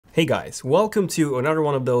Hey guys, welcome to another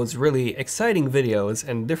one of those really exciting videos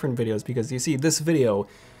and different videos because you see this video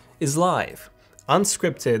is live,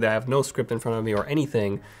 unscripted. I have no script in front of me or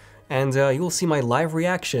anything, and you will see my live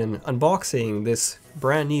reaction unboxing this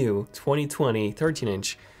brand new 2020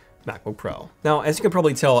 13-inch MacBook Pro. Now, as you can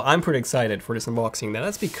probably tell, I'm pretty excited for this unboxing. Now,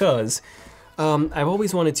 that's because I've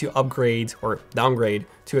always wanted to upgrade or downgrade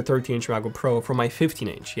to a 13-inch MacBook Pro from my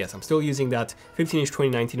 15-inch. Yes, I'm still using that 15-inch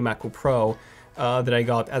 2019 MacBook Pro that I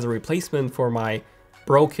got as a replacement for my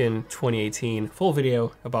broken 2018. Full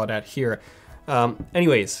video about that here.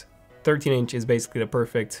 Anyways, 13-inch is basically the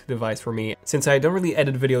perfect device for me since I don't really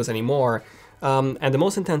edit videos anymore. And the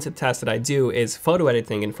most intensive task that I do is photo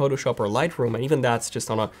editing in Photoshop or Lightroom, and even that's just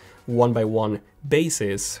on a one-by-one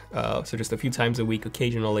basis, so just a few times a week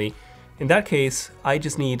occasionally. In that case, I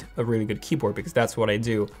just need a really good keyboard because that's what I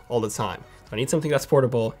do all the time. So I need something that's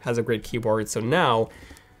portable, has a great keyboard. So now,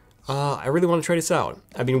 I really want to try this out.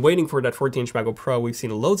 I've been waiting for that 14-inch MacBook Pro. We've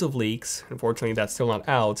seen loads of leaks. Unfortunately, that's still not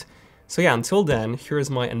out. So yeah, until then, here's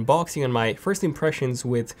my unboxing and my first impressions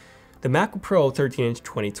with the MacBook Pro 13-inch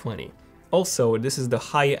 2020. Also, this is the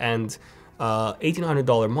high-end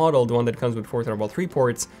 $1,800 model, the one that comes with 4 Thunderbolt 3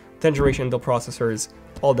 ports, 10th generation Intel processors,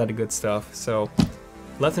 all that good stuff. So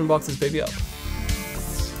let's unbox this baby up.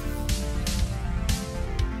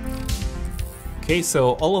 Okay,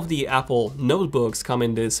 so all of the Apple notebooks come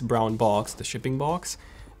in this brown box, the shipping box,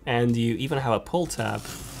 and you even have a pull tab,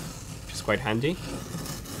 which is quite handy.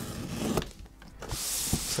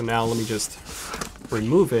 So now let me just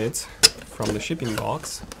remove it from the shipping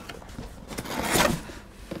box.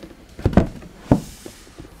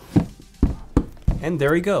 And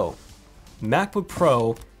there we go, MacBook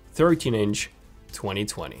Pro 13-inch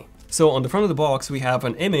 2020. So on the front of the box, we have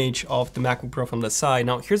an image of the MacBook Pro from the side.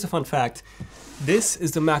 Now, here's a fun fact. This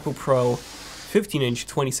is the MacBook Pro 15-inch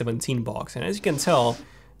 2017 box, and as you can tell,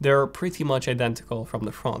 they're pretty much identical from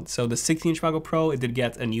the front. So the 16-inch MacBook Pro, it did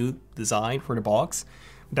get a new design for the box.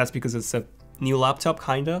 That's because it's a new laptop,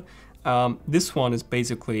 kinda. This one is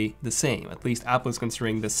basically the same. At least Apple is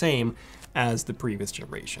considering the same as the previous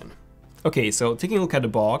generation. Okay, so taking a look at the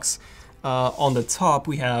box, on the top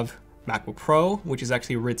we have MacBook Pro, which is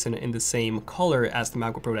actually written in the same color as the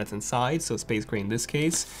MacBook Pro that's inside, so space gray in this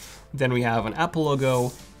case. Then we have an Apple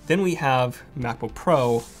logo, then we have MacBook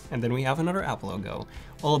Pro, and then we have another Apple logo.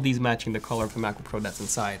 All of these matching the color of the MacBook Pro that's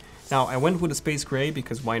inside. Now, I went with a space gray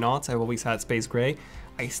because why not? I've always had space gray.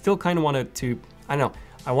 I still kind of wanted to, I don't know,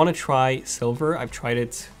 I want to try silver. I've tried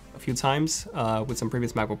it a few times with some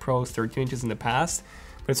previous MacBook Pros, 13 inches in the past,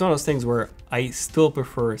 but it's one of those things where I still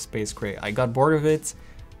prefer space gray. I got bored of it,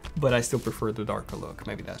 but I still prefer the darker look.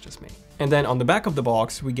 Maybe that's just me. And then on the back of the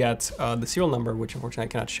box, we get the serial number, which unfortunately I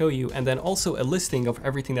cannot show you, and then also a listing of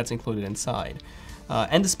everything that's included inside,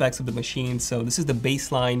 and the specs of the machine. So this is the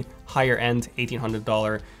baseline higher end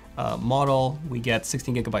 $1,800 model. We get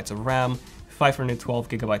 16 gigabytes of RAM, 512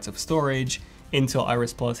 gigabytes of storage, Intel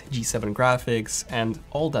Iris Plus G7 graphics, and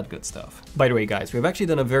all that good stuff. By the way, guys, we've actually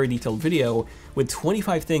done a very detailed video with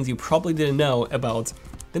 25 things you probably didn't know about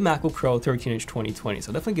the MacBook Pro 13-inch 2020,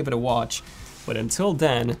 so definitely give it a watch. But until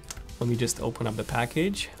then, let me just open up the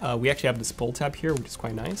package. We actually have this pull tab here, which is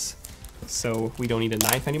quite nice, so we don't need a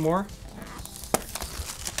knife anymore.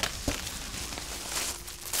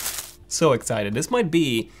 So excited. This might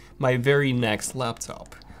be my very next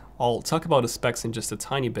laptop. I'll talk about the specs in just a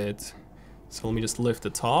tiny bit. So let me just lift the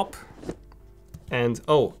top. And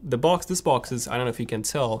oh, this box is, I don't know if you can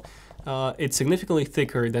tell, it's significantly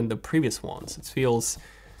thicker than the previous ones. It feels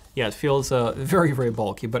very, very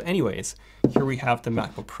bulky. But anyways, here we have the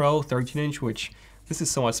MacBook Pro 13-inch, which this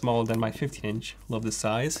is so much smaller than my 15-inch. Love the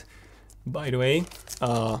size. By the way,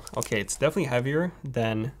 okay, it's definitely heavier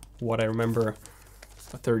than what I remember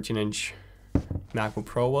a 13-inch MacBook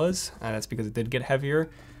Pro was, and that's because it did get heavier.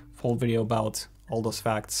 Full video about all those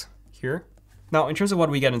facts here. Now, in terms of what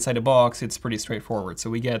we get inside the box, it's pretty straightforward. So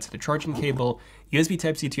we get the charging cable, USB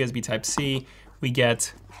Type-C to USB Type-C. We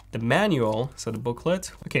get the manual, so the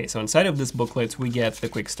booklet. Okay, so inside of this booklet, we get the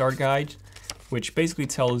quick start guide, which basically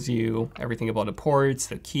tells you everything about the ports,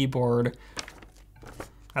 the keyboard.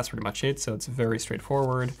 That's pretty much it, so it's very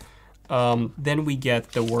straightforward. Then we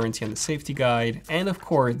get the warranty and the safety guide. And of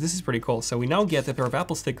course, this is pretty cool. So we now get a pair of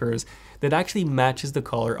Apple stickers that actually matches the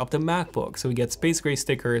color of the MacBook. So we get space gray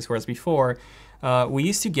stickers, whereas before, we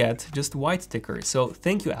used to get just white stickers. So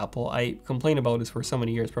thank you, Apple. I complained about this for so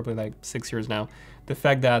many years, probably like 6 years now. The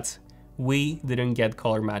fact that we didn't get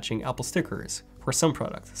color matching Apple stickers for some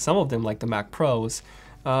products. Some of them, like the Mac Pros,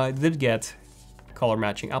 did get color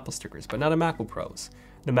matching Apple stickers, but not the MacBook Pros.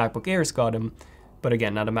 The MacBook Airs got them, but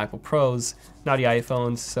again, not the MacBook Pros, not the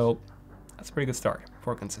iPhones. So That's a pretty good start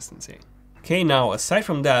for consistency. Okay, now aside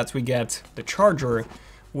from that, we get the charger,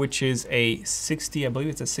 which is a 60, I believe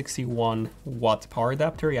it's a 61 watt power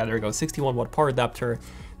adapter. Yeah, there we go, 61 watt power adapter.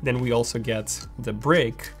 Then we also get the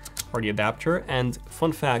brick or the adapter. And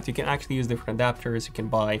fun fact, you can actually use different adapters. You can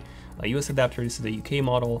buy a US adapter, this is the UK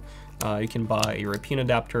model. You can buy a European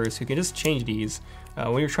adapter, so you can just change these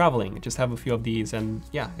when you're traveling. Just have a few of these and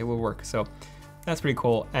yeah, it will work. So that's pretty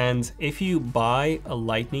cool. And if you buy a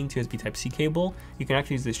Lightning to USB Type-C cable, you can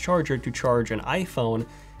actually use this charger to charge an iPhone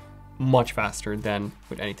much faster than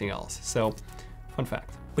with anything else. So fun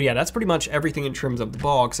fact. But yeah, that's pretty much everything in terms of the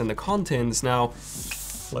box and the contents. Now,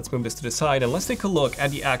 let's move this to the side and let's take a look at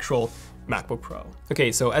the actual MacBook Pro.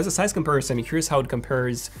 Okay, so as a size comparison, here's how it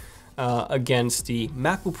compares against the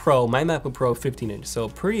MacBook Pro, my MacBook Pro 15-inch. So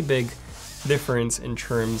pretty big difference in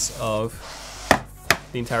terms of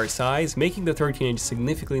the entire size, making the 13-inch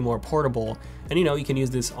significantly more portable. And you know, you can use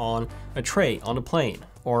this on a tray, on a plane,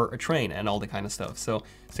 or a train, and all that kind of stuff. So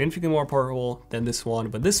significantly more portable than this one,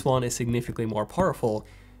 but this one is significantly more powerful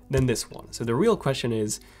than this one. So the real question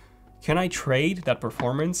is, can I trade that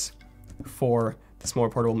performance for this more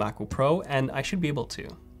portable MacBook Pro? And I should be able to.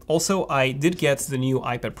 Also, I did get the new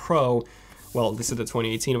iPad Pro. Well, this is the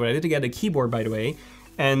 2018, but I did get a keyboard, by the way.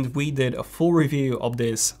 And we did a full review of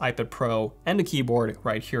this iPad Pro and the keyboard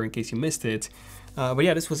right here in case you missed it. But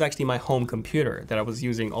yeah, this was actually my home computer that I was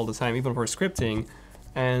using all the time, even for scripting.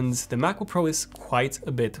 And the MacBook Pro is quite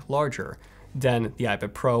a bit larger than the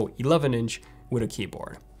iPad Pro 11-inch with a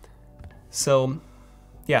keyboard. So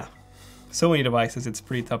yeah, so many devices, it's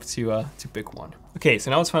pretty tough to pick one. Okay,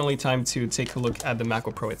 so now it's finally time to take a look at the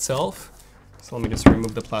MacBook Pro itself. So let me just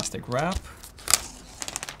remove the plastic wrap.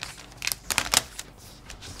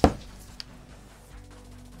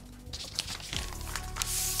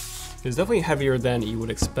 It's definitely heavier than you would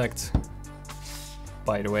expect,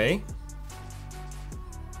 by the way.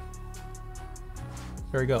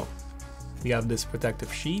 There we go. We have this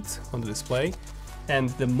protective sheet on the display. And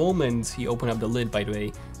the moment you open up the lid, by the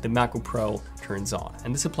way, the MacBook Pro turns on.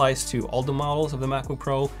 And this applies to all the models of the MacBook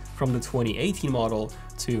Pro from the 2018 model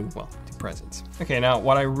to, well, to present. Okay, now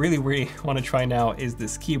what I really want to try now is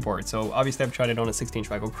this keyboard. So obviously I've tried it on a 16-inch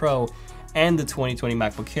MacBook Pro and the 2020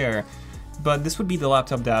 MacBook Air, but this would be the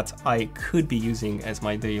laptop that I could be using as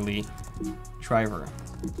my daily driver.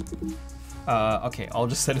 Okay, I'll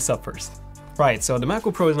just set this up first. Right, so the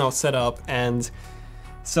MacBook Pro is now set up, and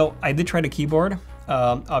so I did try the keyboard,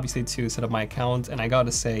 obviously to set up my account, and I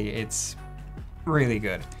gotta say it's really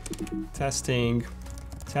good. Testing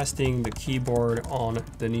the keyboard on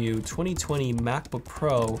the new 2020 MacBook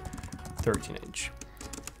Pro 13-inch.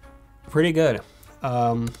 Pretty good.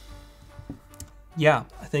 Yeah,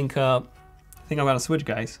 I think I'm gonna switch,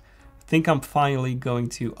 guys. I think I'm finally going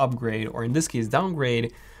to upgrade, or in this case,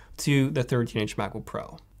 downgrade to the 13-inch MacBook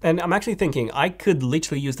Pro. And I'm actually thinking I could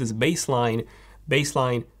literally use this baseline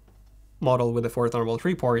model with the 4 Thunderbolt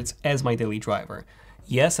 3 ports as my daily driver.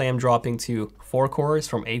 Yes, I am dropping to 4 cores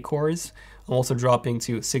from 8 cores. I'm also dropping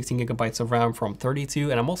to 16 gigabytes of RAM from 32,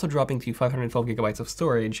 and I'm also dropping to 512 gigabytes of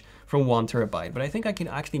storage from 1 terabyte. But I think I can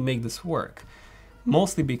actually make this work.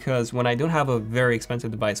 Mostly because when I don't have a very expensive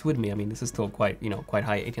device with me, I mean, this is still quite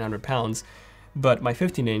high, 1,800 pounds, but my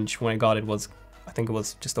 15-inch, when I got it, was, I think it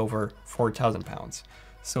was just over 4,000 pounds.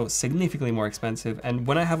 So significantly more expensive. And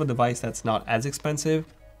when I have a device that's not as expensive,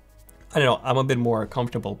 I don't know, I'm a bit more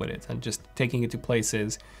comfortable with it and just taking it to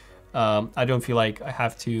places. I don't feel like I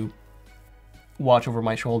have to watch over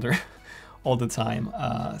my shoulder all the time,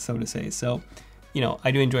 so to say. So, you know,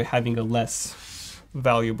 I do enjoy having a less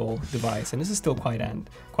valuable device, and this is still quite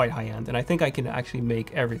high-end, and I think I can actually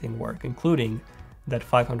make everything work, including that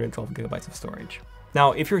 512 gigabytes of storage.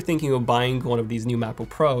 Now, if you're thinking of buying one of these new MacBook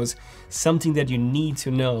Pros, something that you need to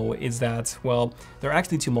know is that, well, there are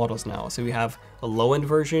actually 2 models now. So we have a low-end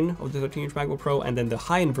version of the 13-inch MacBook Pro, and then the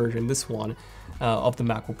high-end version, this one, of the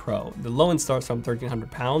MacBook Pro. The low-end starts from 1,300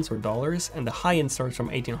 pounds or dollars, and the high-end starts from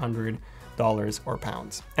 1,800 dollars or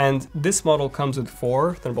pounds. And this model comes with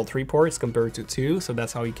 4 Thunderbolt 3 ports compared to 2, so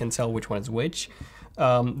that's how you can tell which one is which.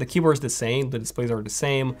 The keyboard is the same, the displays are the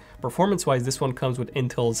same. Performance-wise, this one comes with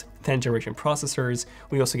Intel's 10th generation processors.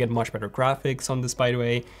 We also get much better graphics on this, by the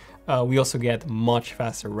way. We also get much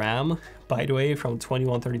faster RAM, by the way, from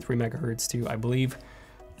 2133 megahertz to, I believe,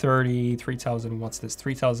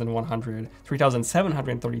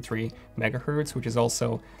 3,733 megahertz, which is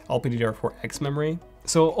also LPDDR4X memory.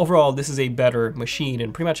 So overall, this is a better machine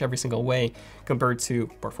in pretty much every single way compared to,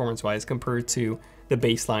 performance-wise, compared to the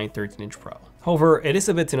baseline 13-inch Pro. However, it is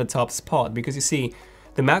a bit in a tough spot because you see,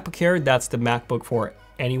 the MacBook Air, that's the MacBook for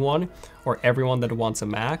anyone or everyone that wants a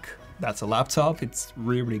Mac. That's a laptop, it's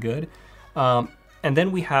really, really good. And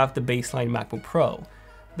then we have the baseline MacBook Pro,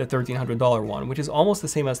 the $1,300 one, which is almost the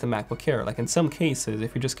same as the MacBook Air. Like in some cases,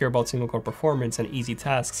 if you just care about single core performance and easy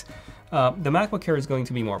tasks, the MacBook Air is going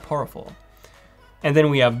to be more powerful. And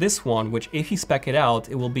then we have this one, which if you spec it out,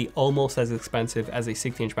 it will be almost as expensive as a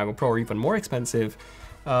 60-inch MacBook Pro, or even more expensive,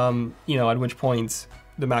 you know, at which point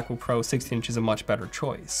the MacBook Pro 16-inch is a much better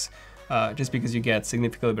choice. Just because you get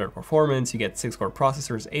significantly better performance, you get 6-core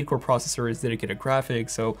processors, 8-core processors, dedicated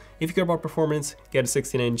graphics. So if you care about performance, get a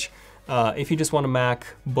 16-inch. If you just want a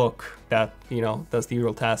MacBook that, you know, does the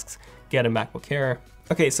usual tasks, get a MacBook Air.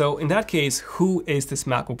 Okay, so in that case, who is this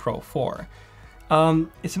MacBook Pro for?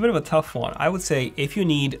 It's a bit of a tough one. I would say if you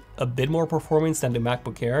need a bit more performance than the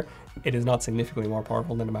MacBook Air, it is not significantly more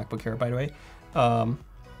powerful than the MacBook Air, by the way,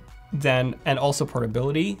 and also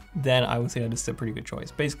portability, then I would say that this is a pretty good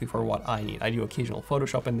choice, basically for what I need. I do occasional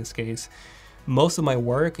Photoshop in this case. Most of my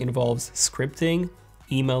work involves scripting,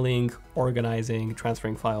 emailing, organizing,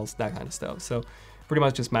 transferring files, that kind of stuff. So pretty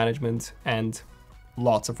much just management and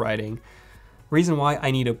lots of writing. Reason why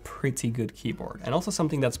I need a pretty good keyboard, and also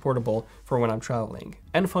something that's portable for when I'm traveling.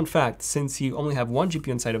 And fun fact, since you only have one GPU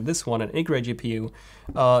inside of this one, an Inquiries GPU,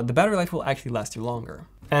 the battery life will actually last you longer.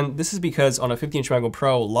 And this is because on a 50-inch MacBook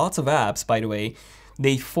Pro, lots of apps, by the way,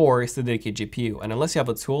 they force the dedicated GPU. And unless you have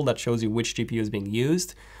a tool that shows you which GPU is being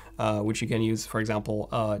used, which you can use, for example,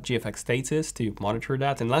 GFX status to monitor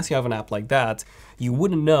that. Unless you have an app like that, you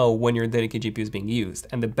wouldn't know when your dedicated GPU is being used.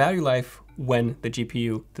 And the battery life when the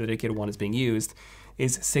GPU, the dedicated one, is being used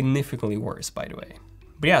is significantly worse, by the way.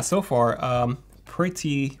 But yeah, so far,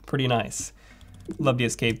 pretty nice. Love the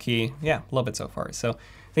escape key. Yeah, love it so far. So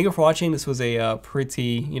thank you for watching. This was a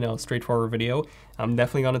pretty, you know, straightforward video. I'm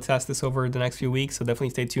definitely going to test this over the next few weeks, so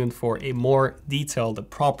definitely stay tuned for a more detailed,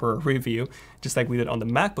 proper review, just like we did on the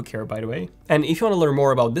MacBook Air, by the way. And if you want to learn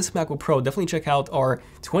more about this MacBook Pro, definitely check out our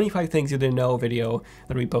 25 Things You Didn't Know video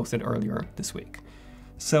that we posted earlier this week.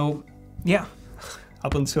 So yeah,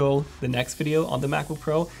 up until the next video on the MacBook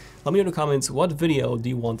Pro, let me know in the comments, what video do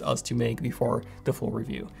you want us to make before the full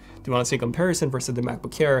review? Do you want to see a comparison versus the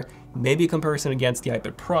MacBook Air, maybe a comparison against the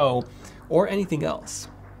iPad Pro, or anything else?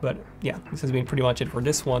 But yeah, this has been pretty much it for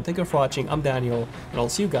this one. Thank you for watching. I'm Daniel, and I'll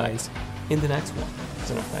see you guys in the next one.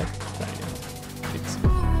 ZONEofTECH, signing out. Peace.